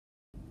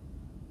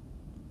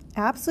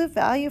Absolute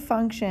value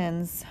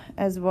functions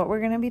is what we're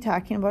going to be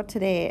talking about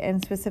today,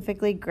 and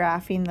specifically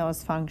graphing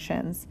those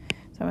functions.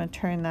 So I'm going to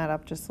turn that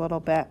up just a little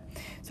bit.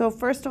 So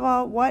first of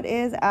all, what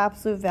is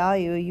absolute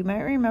value? You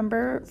might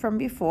remember from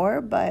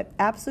before, but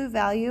absolute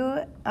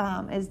value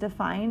is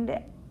defined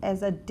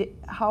as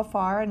how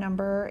far a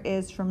number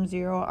is from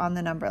 0 on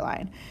the number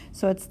line.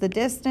 So it's the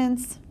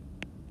distance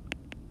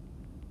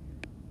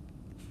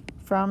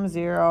from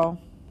 0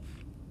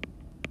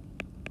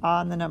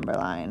 on the number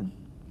line.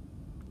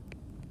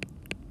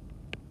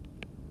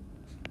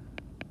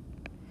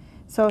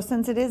 So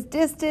since it is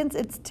distance,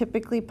 it's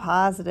typically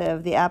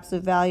positive. The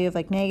absolute value of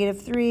like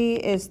 -3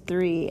 is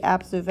 3.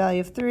 Absolute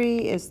value of 3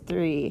 is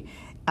 3.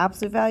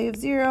 Absolute value of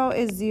 0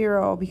 is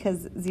 0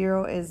 because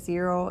 0 is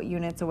 0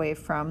 units away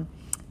from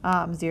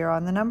 0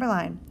 on the number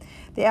line.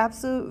 The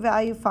absolute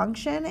value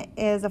function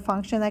is a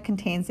function that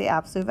contains the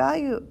absolute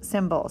value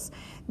symbols.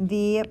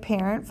 The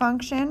parent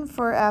function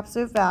for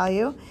absolute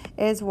value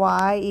is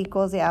y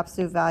equals the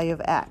absolute value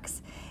of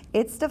x.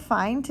 It's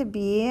defined to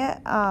be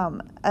a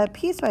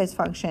piecewise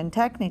function,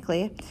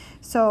 technically.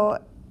 So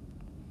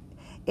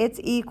it's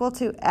equal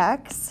to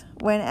x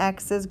when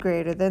x is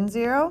greater than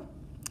 0,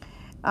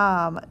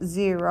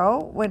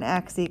 0 when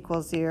x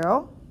equals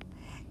 0,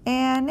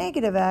 and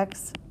negative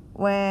x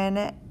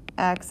when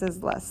x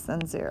is less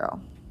than 0.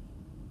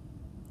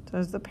 So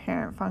there's the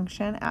parent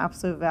function,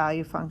 absolute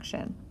value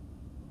function.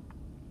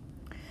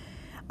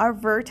 Our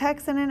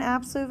vertex in an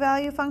absolute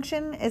value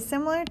function is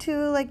similar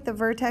to like the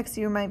vertex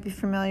you might be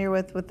familiar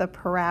with the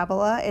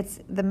parabola.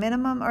 It's the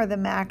minimum or the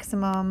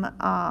maximum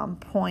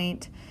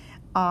point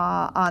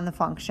on the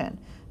function.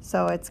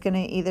 So it's going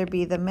to either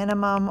be the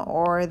minimum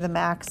or the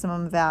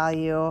maximum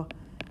value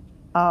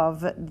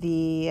of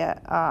the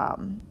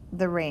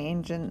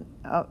range and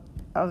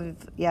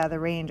the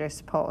range, I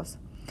suppose.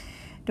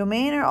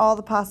 Domain are all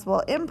the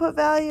possible input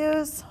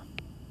values.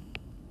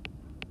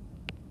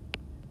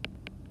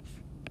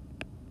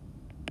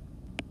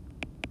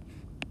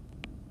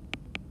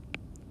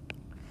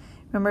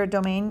 Remember,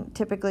 domain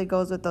typically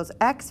goes with those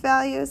x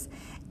values,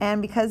 and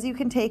because you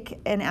can take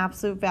an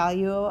absolute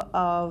value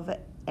of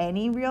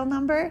any real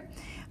number,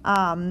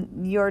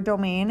 your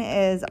domain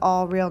is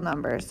all real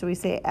numbers. So we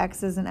say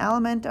x is an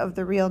element of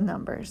the real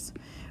numbers.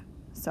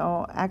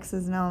 So x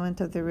is an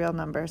element of the real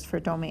numbers for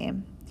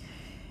domain.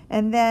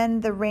 And then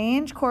the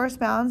range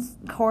corresponds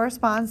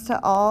to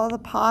all the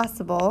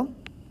possible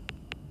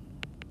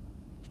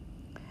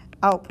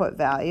output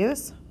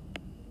values.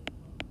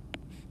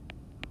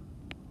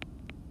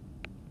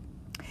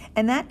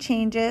 And that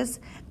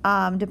changes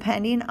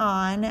depending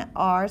on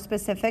our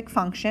specific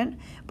function,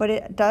 but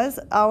it does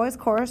always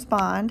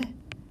correspond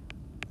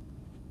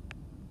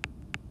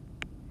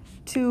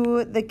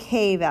to the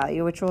k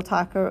value, which we'll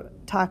talk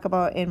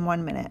about in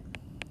 1 minute.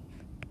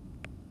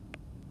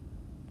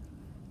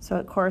 So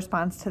it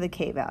corresponds to the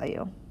k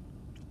value.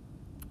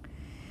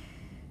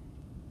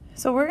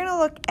 So we're going to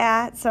look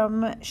at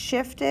some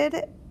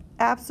shifted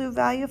absolute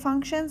value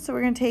functions. So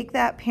we're going to take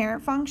that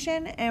parent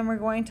function and we're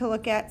going to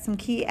look at some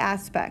key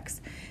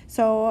aspects.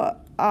 So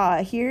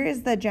here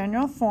is the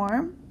general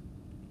form.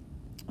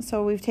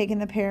 So we've taken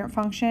the parent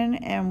function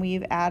and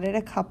we've added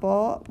a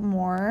couple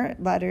more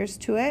letters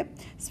to it,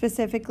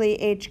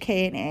 specifically h,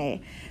 k, and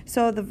a.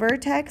 So the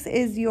vertex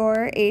is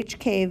your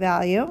hk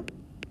value.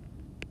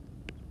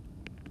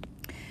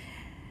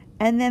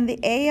 And then the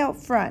a out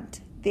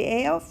front. The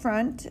a out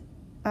front,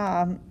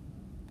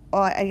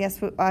 I guess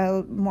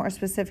I'll more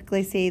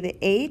specifically say the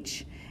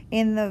h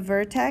in the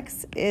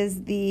vertex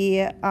is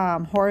the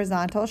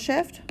horizontal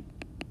shift.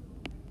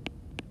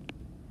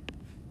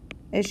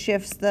 It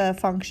shifts the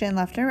function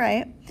left and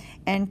right.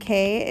 And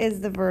k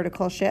is the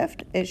vertical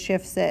shift. It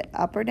shifts it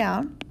up or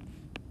down.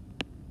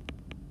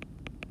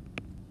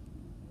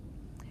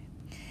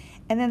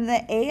 And then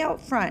the a out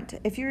front.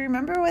 If you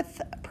remember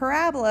with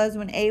parabolas,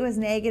 when a was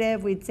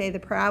negative, we'd say the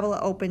parabola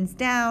opens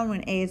down.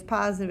 When a is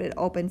positive, it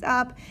opens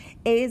up.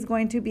 A is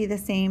going to be the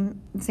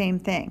same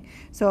thing.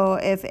 So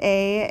if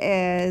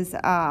a is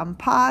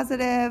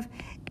positive,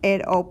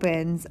 it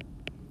opens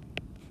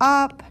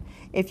up.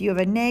 If you have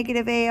a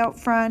negative a out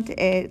front,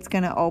 it's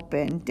going to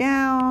open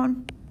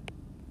down.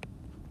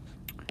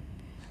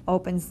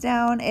 Opens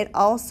down. It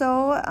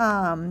also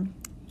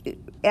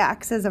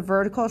acts as a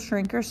vertical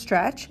shrink or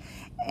stretch.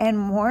 And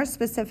more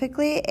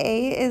specifically,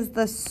 a is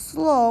the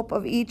slope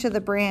of each of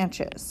the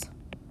branches.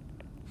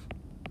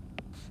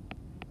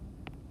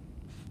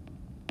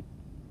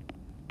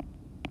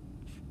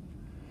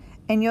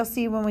 And you'll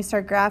see when we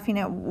start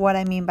graphing it what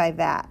I mean by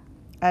that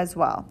as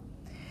well.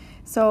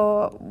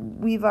 So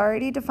we've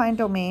already defined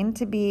domain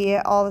to be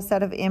all the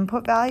set of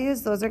input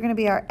values. Those are going to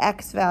be our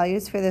x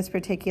values for this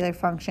particular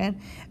function.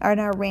 And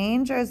our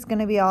range is going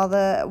to be all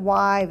the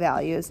y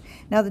values.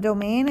 Now the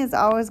domain is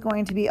always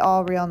going to be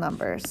all real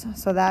numbers.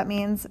 So that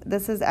means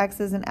this is x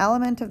is an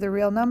element of the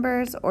real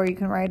numbers, or you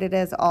can write it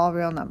as all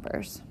real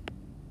numbers.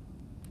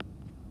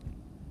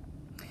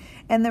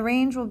 And the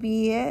range will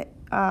be,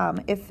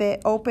 if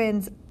it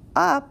opens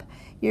up,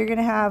 you're going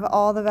to have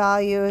all the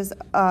values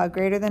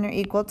greater than or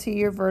equal to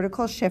your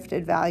vertical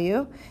shifted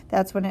value.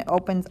 That's when it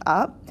opens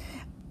up.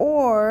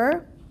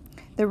 Or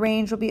the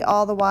range will be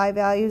all the y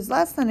values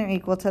less than or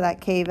equal to that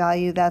k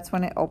value. That's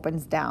when it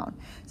opens down.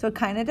 So it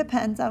kind of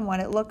depends on what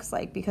it looks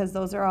like, because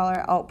those are all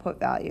our output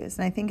values.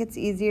 And I think it's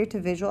easier to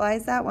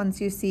visualize that once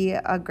you see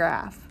a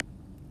graph.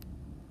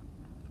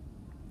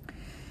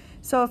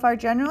 So if our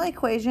general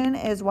equation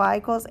is y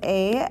equals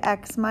a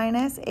x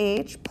minus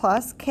h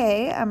plus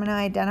k, I'm going to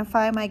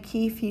identify my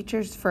key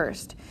features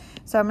first.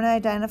 So I'm going to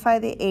identify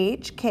the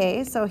h,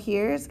 k. So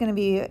here is going to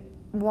be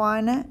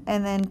 1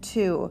 and then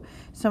 2.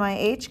 So my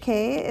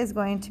hk is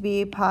going to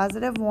be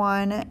positive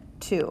 1,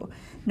 2.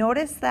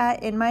 Notice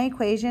that in my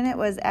equation it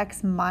was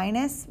x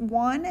minus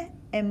 1,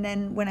 and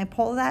then when I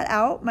pull that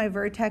out, my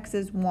vertex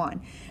is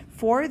 1.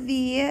 For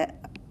the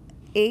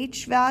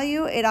h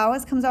value, it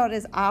always comes out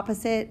as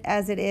opposite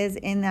as it is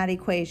in that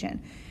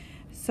equation.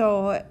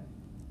 So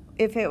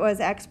if it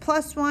was x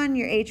plus 1,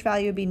 your h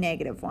value would be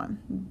negative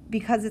 1,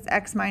 because it's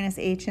x minus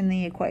h in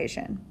the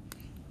equation.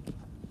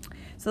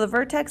 So the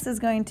vertex is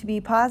going to be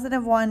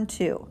positive 1,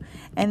 2.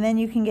 And then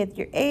you can get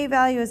your a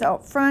values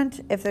out front.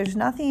 If there's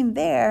nothing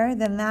there,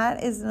 then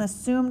that is an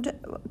assumed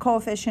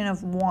coefficient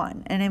of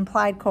 1, an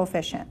implied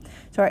coefficient.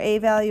 So our a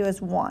value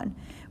is 1,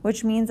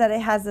 which means that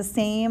it has the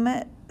same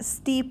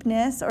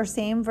steepness or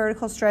same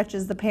vertical stretch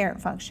as the parent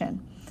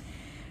function.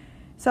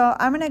 So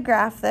I'm going to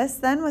graph this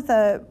then with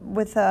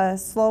a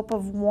slope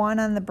of 1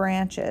 on the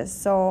branches.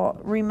 So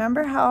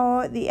remember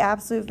how the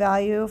absolute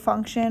value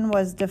function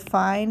was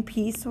defined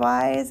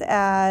piecewise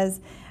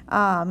as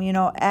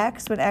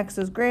x when x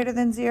is greater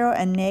than 0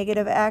 and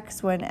negative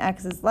x when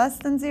x is less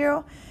than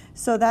 0.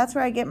 So that's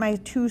where I get my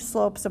two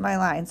slopes of my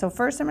line. So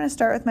first I'm going to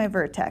start with my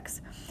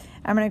vertex.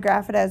 I'm going to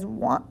graph it as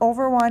 1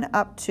 over 1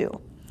 up 2.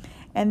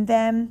 And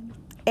then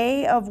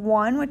a of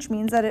 1, which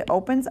means that it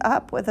opens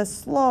up with a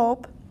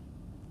slope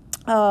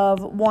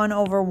of 1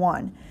 over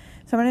 1.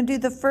 So I'm going to do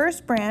the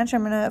first branch.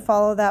 I'm going to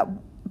follow that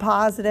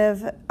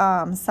positive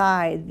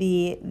side,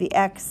 the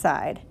x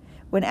side,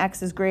 when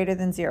x is greater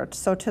than 0,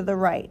 so to the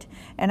right.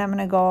 And I'm going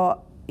to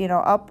go,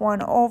 up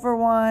 1 over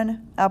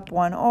 1, up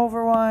 1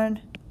 over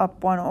 1,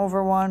 up 1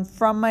 over 1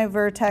 from my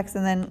vertex,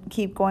 and then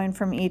keep going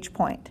from each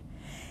point.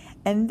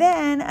 And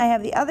then I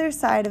have the other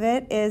side of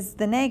it is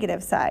the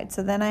negative side.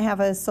 So then I have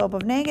a slope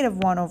of negative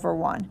 1 over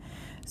 1.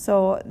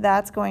 So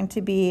that's going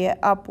to be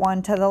up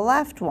 1 to the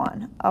left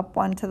 1, up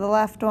 1 to the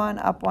left 1,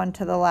 up 1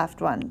 to the left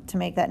 1 to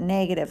make that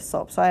negative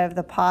slope. So I have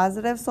the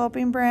positive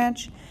sloping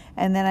branch,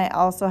 and then I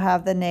also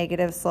have the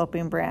negative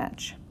sloping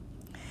branch.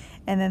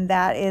 And then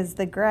that is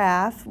the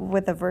graph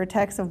with a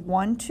vertex of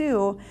 1,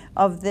 2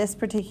 of this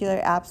particular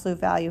absolute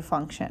value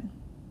function.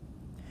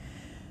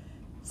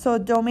 So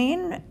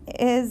domain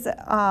is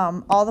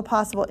all the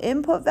possible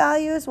input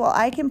values. Well,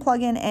 I can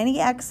plug in any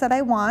x that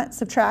I want,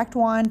 subtract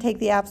 1, take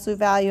the absolute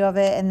value of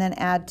it, and then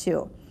add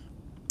 2.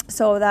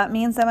 So that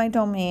means that my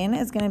domain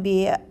is going to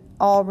be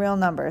all real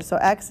numbers. So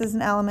x is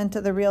an element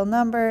of the real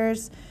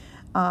numbers.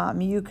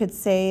 You could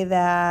say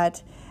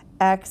that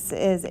x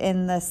is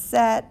in the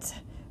set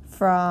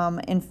from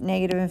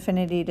negative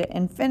infinity to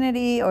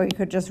infinity, or you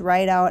could just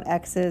write out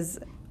x is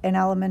an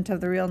element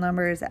of the real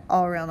numbers,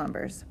 all real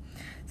numbers.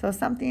 So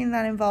something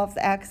that involves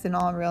x and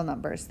all real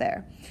numbers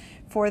there.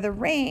 For the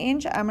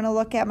range, I'm going to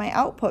look at my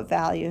output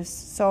values.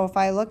 So if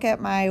I look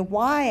at my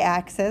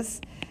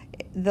y-axis,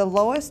 the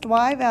lowest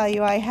y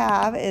value I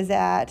have is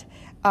at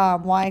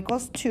y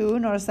equals 2.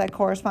 Notice that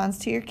corresponds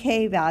to your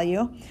k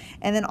value.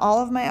 And then all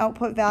of my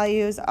output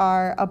values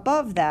are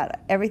above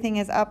that. Everything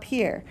is up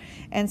here.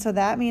 And so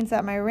that means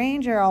that my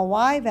range are all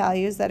y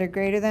values that are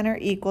greater than or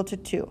equal to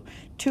 2.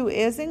 2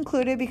 is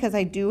included because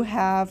I do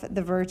have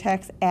the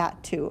vertex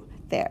at 2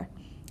 there.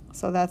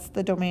 So that's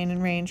the domain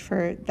and range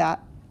for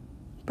that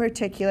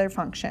particular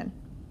function.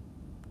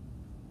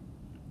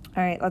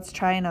 All right, let's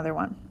try another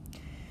one.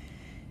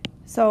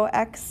 So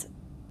x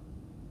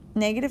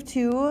negative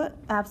 2,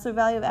 absolute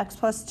value of x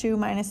plus 2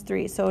 minus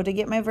 3. So to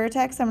get my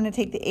vertex, I'm going to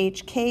take the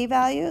hk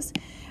values.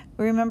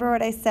 Remember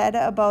what I said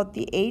about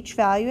the h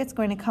value, it's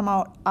going to come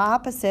out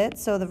opposite.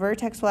 So the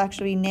vertex will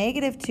actually be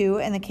negative 2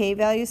 and the k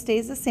value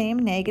stays the same,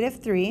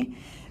 negative 3.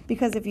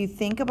 Because if you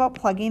think about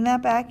plugging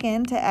that back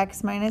into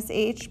x minus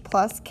h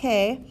plus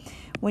k,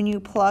 when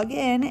you plug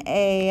in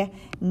a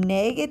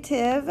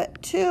negative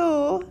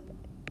 2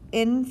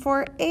 in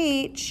for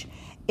h,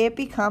 it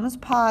becomes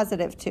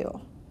positive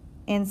 2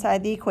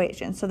 inside the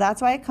equation. So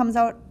that's why it comes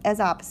out as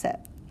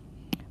opposite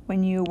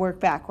when you work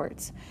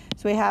backwards.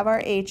 So we have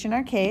our h and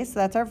our k, so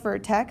that's our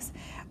vertex.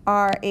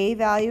 Our a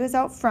value is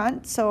out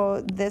front,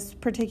 so this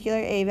particular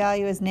a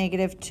value is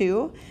negative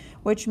 2,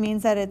 which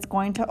means that it's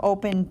going to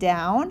open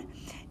down,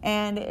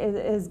 and it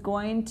is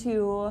going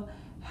to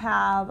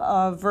have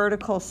a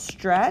vertical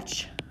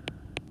stretch,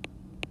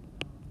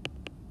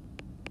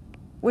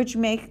 which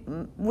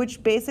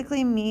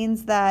basically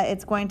means that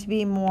it's going to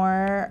be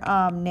more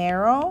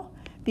narrow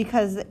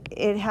because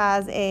it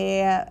has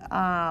a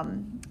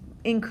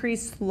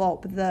increased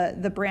slope.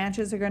 The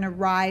branches are going to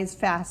rise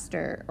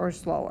faster or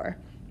slower.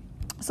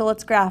 So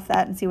let's graph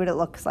that and see what it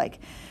looks like.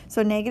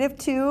 So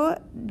 -2,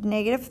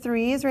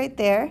 -3 is right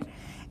there.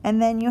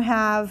 And then you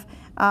have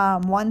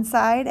one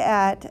side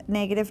at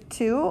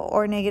 -2,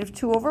 or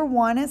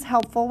 -2/1 is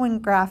helpful when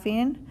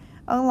graphing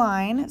a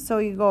line. So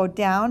you go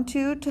down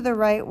 2 to the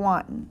right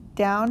 1,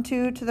 down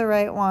 2 to the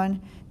right 1,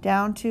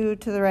 down 2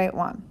 to the right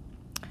 1.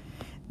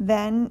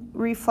 Then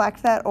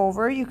reflect that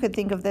over. You could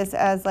think of this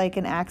as like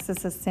an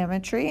axis of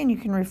symmetry, and you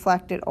can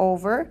reflect it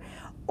over.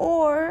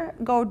 Or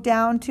go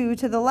down 2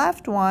 to the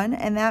left 1,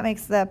 and that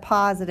makes that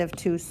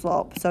 +2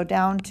 slope. So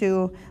down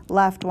 2,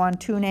 left 1,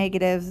 2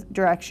 negative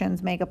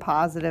directions make a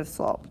positive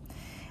slope.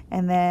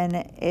 And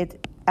then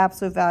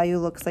absolute value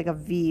looks like a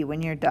V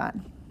when you're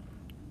done.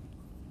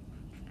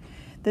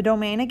 The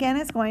domain again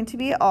is going to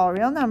be all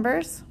real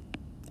numbers.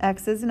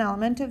 X is an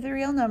element of the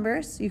real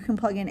numbers. You can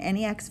plug in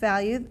any X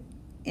value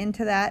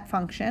into that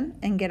function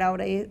and get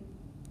out a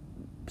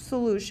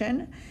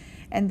solution.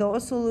 And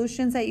those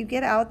solutions that you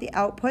get out, the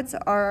outputs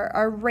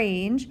are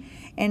range.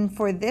 And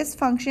for this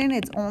function,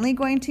 it's only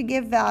going to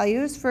give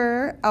values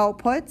for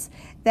outputs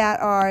that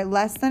are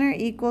less than or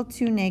equal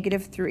to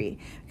 -3.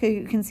 Okay,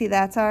 you can see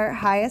that's our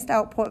highest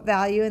output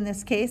value in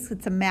this case.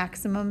 It's a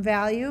maximum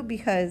value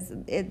because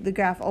the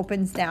graph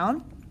opens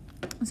down.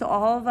 So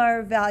all of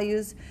our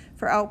values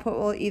for output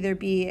will either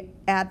be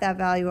at that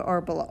value or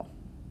below.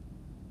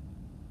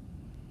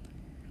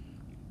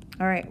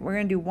 All right, we're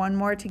going to do one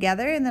more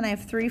together, and then I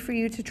have 3 for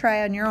you to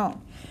try on your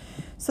own.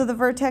 So the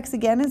vertex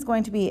again is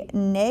going to be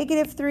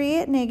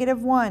 -3,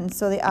 -1.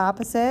 So the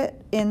opposite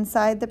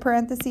inside the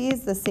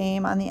parentheses, the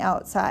same on the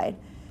outside.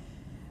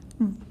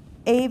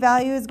 A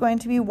value is going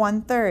to be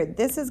 1/3.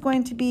 This is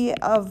going to be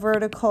a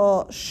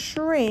vertical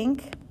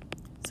shrink.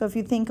 So if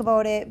you think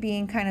about it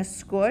being kind of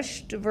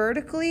squished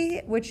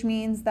vertically, which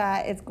means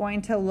that it's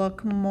going to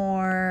look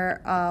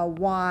more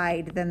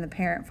wide than the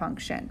parent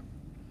function.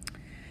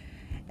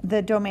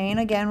 The domain,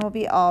 again, will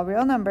be all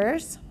real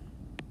numbers.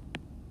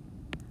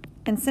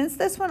 And since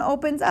this one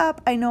opens up,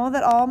 I know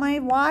that all my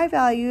y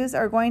values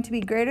are going to be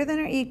greater than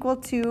or equal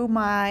to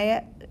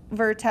my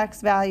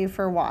vertex value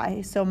for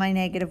y, so my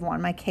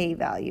 -1, my k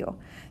value.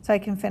 So I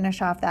can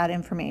finish off that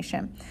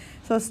information.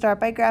 So start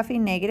by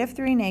graphing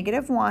 -3,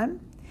 -1,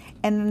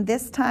 and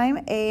this time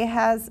A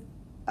has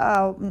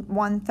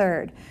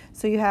 1/3.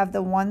 So you have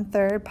the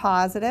 1/3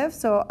 positive,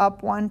 so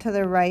up 1 to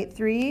the right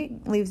 3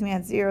 leaves me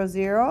at 0,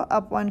 0,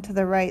 up 1 to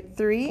the right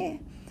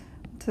 3,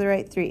 to the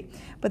right 3.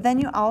 But then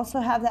you also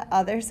have the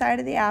other side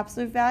of the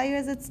absolute value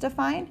as it's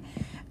defined,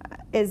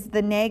 is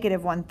the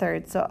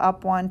 -1/3. So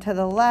up 1 to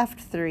the left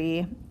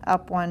 3,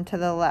 up 1 to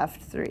the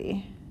left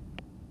 3.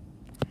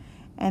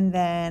 And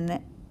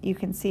then you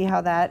can see how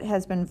that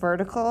has been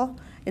vertical.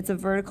 It's a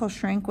vertical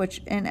shrink,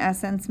 which in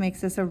essence makes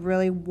this a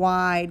really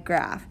wide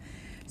graph.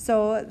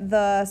 So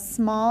the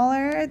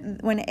smaller,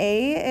 when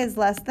A is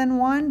less than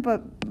 1,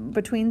 but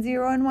between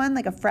 0 and 1,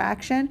 like a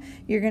fraction,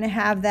 you're going to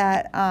have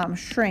that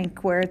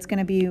shrink where it's going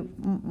to be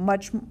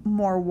much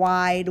more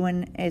wide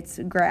when it's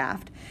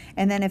graphed.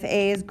 And then if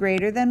A is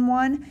greater than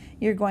 1,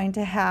 you're going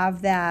to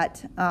have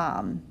that,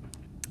 and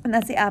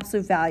that's the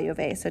absolute value of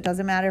A. So it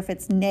doesn't matter if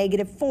it's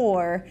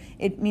 -4,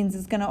 it means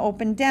it's going to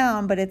open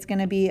down, but it's going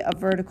to be a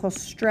vertical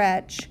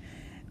stretch,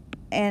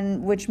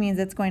 and which means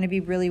it's going to be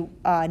really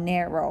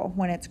narrow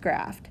when it's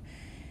graphed.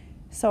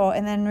 So,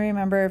 and then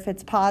remember, if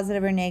it's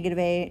positive or negative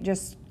A, it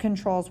just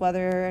controls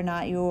whether or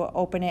not you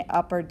open it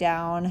up or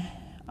down.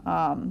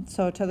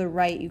 So to the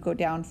right, you go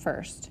down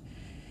first.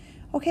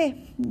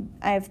 Okay,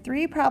 I have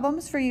 3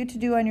 problems for you to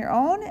do on your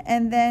own,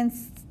 and then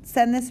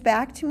send this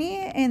back to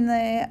me in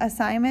the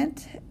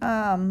assignment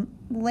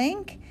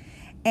link,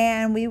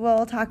 and we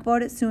will talk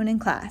about it soon in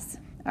class.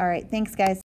 All right, thanks guys.